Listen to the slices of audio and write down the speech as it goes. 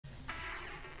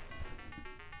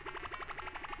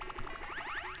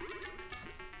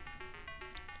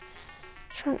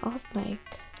turn off mic.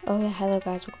 Oh yeah, hello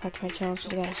guys, welcome back to my channel. So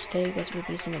guys, today you guys will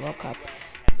be seeing the World Cup.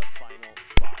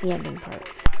 The ending part.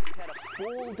 We've had a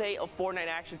full day of Fortnite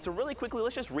action, so really quickly,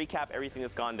 let's just recap everything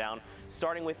that's gone down,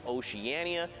 starting with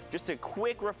Oceania. Just a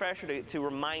quick refresher to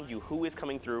remind you who is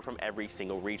coming through from every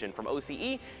single region. From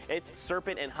OCE, it's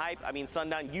Serpent and Hype. I mean,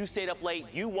 Sundown, you stayed up late,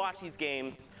 you watched these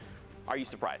games. Are you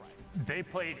surprised? They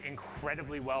played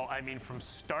incredibly well. I mean, from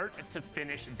start to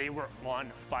finish, they were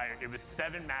on fire. It was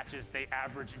 7 matches. They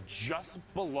averaged just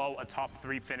below a top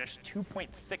 3 finish,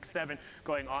 2.67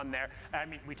 going on there. I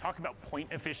mean, we talk about point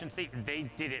efficiency. They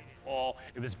did it all.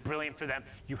 It was brilliant for them.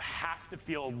 You have to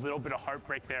feel a little bit of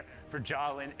heartbreak there for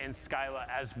Jalen and Skyla,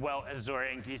 as well as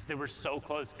Zora and Geese. They were so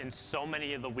close in so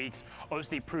many of the weeks.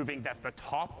 OC proving that the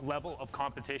top level of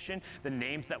competition, the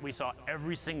names that we saw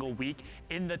every single week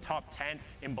in the top 10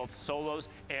 in both solos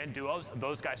and duos,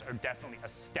 those guys are definitely a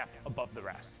step above the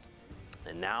rest.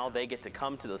 And now they get to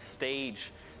come to the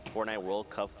stage, Fortnite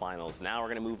World Cup Finals. Now we're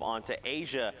going to move on to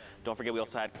Asia. Don't forget, we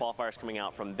also had qualifiers coming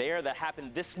out from there that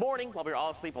happened this morning while we were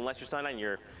all asleep, unless you're Sundown,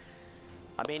 you're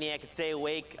a maniac and stay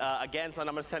awake. Again, son,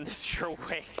 I'm going to send this your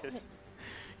way because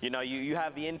you know, you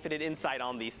have the infinite insight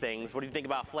on these things. What do you think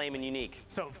about Flame and Unique?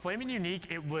 So Flame and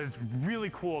Unique, it was really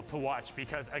cool to watch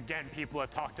because, again, people have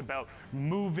talked about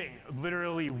moving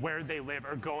literally where they live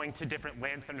or going to different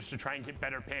land centers to try and get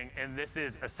better ping. And this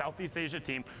is a Southeast Asia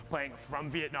team playing from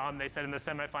Vietnam. They said in the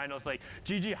semifinals, like,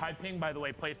 GG High Ping, by the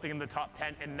way, placing in the top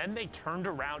 10. And then they turned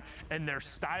around and their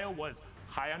style was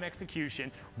high on execution,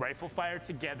 rifle fire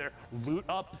together, loot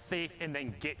up safe, and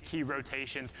then get key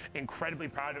rotations. Incredibly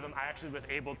proud of him. I actually was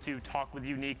able to talk with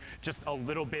Unique just a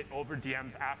little bit over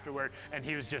DMs afterward, and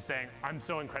he was just saying, I'm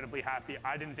so incredibly happy.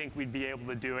 I didn't think we'd be able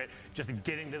to do it. Just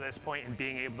getting to this point and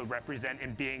being able to represent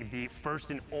and being the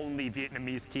first and only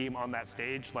Vietnamese team on that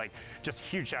stage, like, just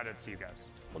huge shout outs to you guys.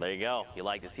 Well, there you go. You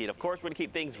like to see it. Of course, we're going to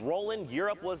keep things rolling.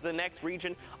 Europe was the next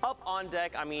region up on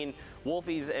deck. I mean,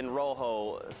 Wolfies and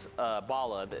Rojo, Bala,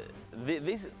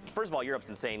 these, first of all, Europe's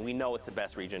insane. We know it's the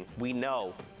best region. We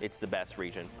know it's the best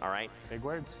region, all right? Big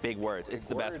words. Big words. It's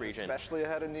the best region. Especially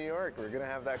ahead of New York. We're going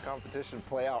to have that competition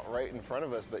play out right in front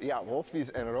of us. But yeah,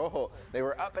 Wolfies and Rojo, they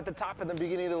were up at the top in the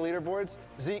beginning of the leaderboards,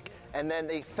 Zeke, and then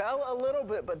they fell a little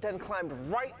bit, but then climbed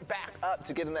right back up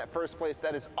to get in that first place.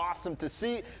 That is awesome to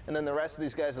see. And then the rest of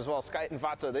these guys as well, Sky and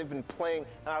Vato, they've been playing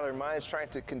out of their minds, trying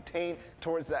to contain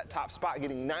towards that top spot,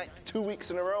 getting 9th 2 weeks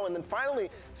in a row. And then finally,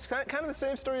 it's kind of the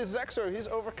same story as Zexo. He's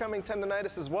overcoming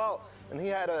tendonitis as well. And he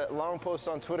had a long post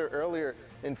on Twitter earlier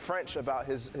in French about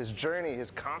his journey,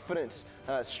 his confidence,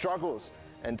 struggles.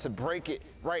 And to break it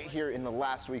right here in the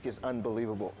last week is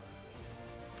unbelievable.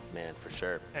 Man, for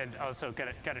sure. And also got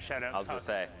a shout out. I was going to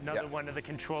say. Another one of the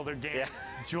controller game. Yeah.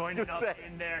 Joining up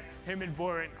in there. Him and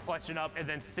Vorent clutching up. And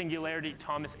then Singularity,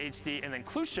 Thomas HD, and then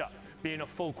Klusha being a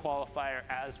full qualifier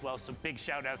as well. So big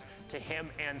shout outs to him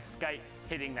and Skype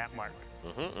hitting that mark.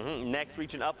 Next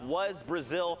region up was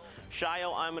Brazil.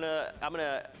 Shayo, I'm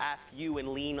gonna ask you and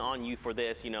lean on you for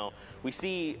this. You know, we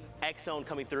see X-Zone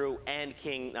coming through and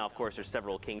King. Now, of course, there's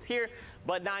several Kings here,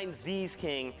 but 9Z's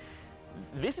King.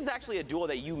 This is actually a duo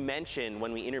that you mentioned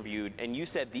when we interviewed, and you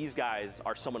said these guys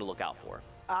are someone to look out for.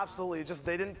 Absolutely. Just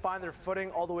they didn't find their footing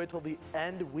all the way till the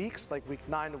end weeks, like week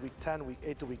 9 to week 10, week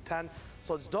 8 to week 10.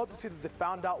 So it's dope to see that they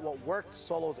found out what worked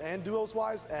solos and duos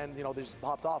wise, and you know, they just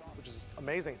popped off, which is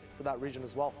amazing for that region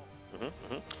as well.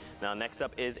 Now next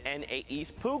up is NA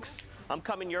East. Pooks, I'm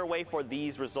coming your way for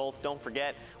these results. Don't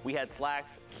forget, we had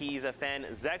Slacks, Keys, FN,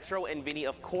 Zexro, and Vinny,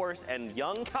 of course, and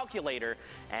Young Calculator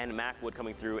and Macwood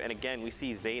coming through. And again, we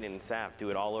see Zayd and Saf do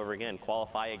it all over again,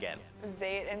 qualify again.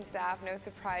 Zayd and Saf, no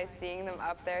surprise seeing them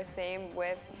up there. Same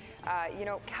with, you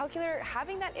know, Calculator,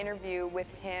 having that interview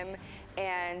with him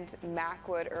and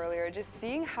Macwood earlier, just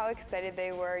seeing how excited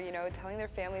they were, you know, telling their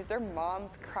families, their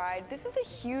moms cried. This is a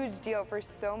huge deal for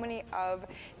so many of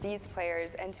these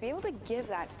players, and to be able to give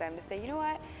that to them, to say, you know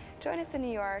what, join us in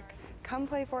New York, come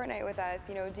play Fortnite with us,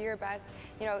 you know, do your best.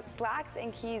 You know, Slacks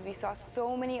and Keys, we saw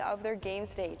so many of their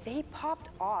games today. They popped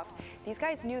off. These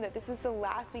guys knew that this was the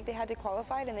last week they had to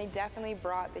qualify, and they definitely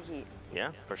brought the heat.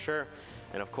 Yeah, for sure.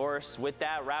 And of course, with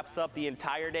that wraps up the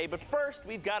entire day. But first,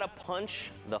 we've got to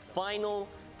punch the final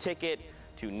ticket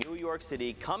to New York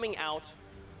City coming out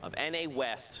of NA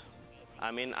West.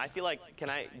 I mean, I feel like, do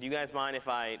you guys mind if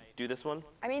I do this one?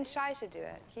 I mean, Shy should do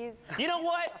it. You know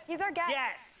what? He's our guest.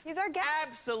 Yes. He's our guest.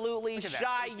 Absolutely.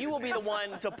 Shy, you will be the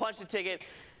one to punch the ticket.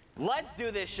 Let's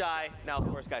do this, Shy. Now, of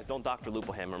course, guys, don't Dr.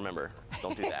 Lupo him, remember.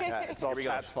 Don't do that. Yeah, it's all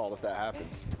Chad's fault if that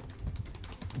happens.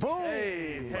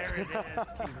 Boom! There it is.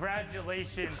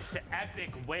 Congratulations to Epic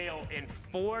Whale in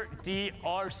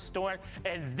 4DR Storm.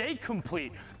 And they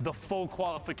complete the full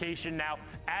qualification now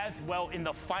as well in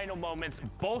the final moments.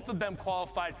 Both of them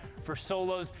qualified for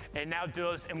solos and now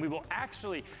duos. And we will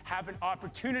actually have an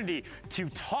opportunity to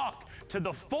talk to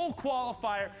the full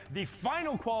qualifier, the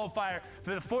final qualifier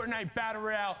for the Fortnite Battle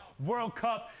Royale World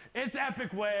Cup. It's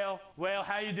Epic Whale. Whale,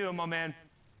 how you doing, my man?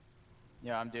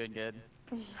 Yeah, I'm doing good.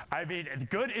 I mean,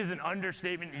 good is an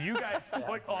understatement. You guys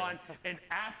put on an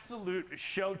absolute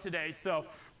show today. So,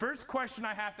 first question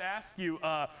I have to ask you: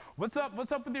 what's up?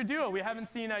 What's up with your duo? We haven't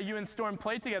seen you and Storm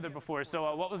play together before.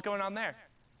 So, what was going on there?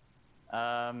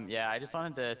 Yeah, I just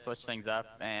wanted to switch things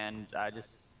up, and I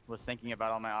just was thinking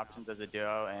about all my options as a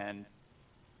duo. And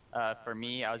for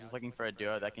me, I was just looking for a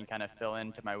duo that can kind of fill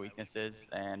into my weaknesses.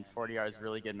 And 40R is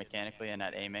really good mechanically and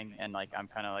at aiming, and like I'm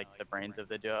kind of like the brains of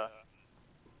the duo.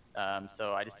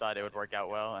 So I just thought it would work out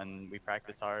well, and we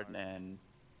practiced hard, and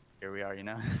here we are, you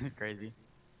know? It's crazy.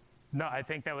 No, I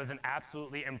think that was an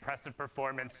absolutely impressive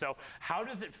performance. So how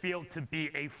does it feel to be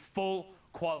a full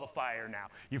qualifier now?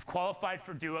 You've qualified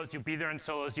for duos, you'll be there in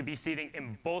solos, you'll be seating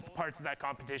in both parts of that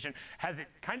competition. Has it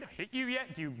kind of hit you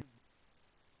yet? Do you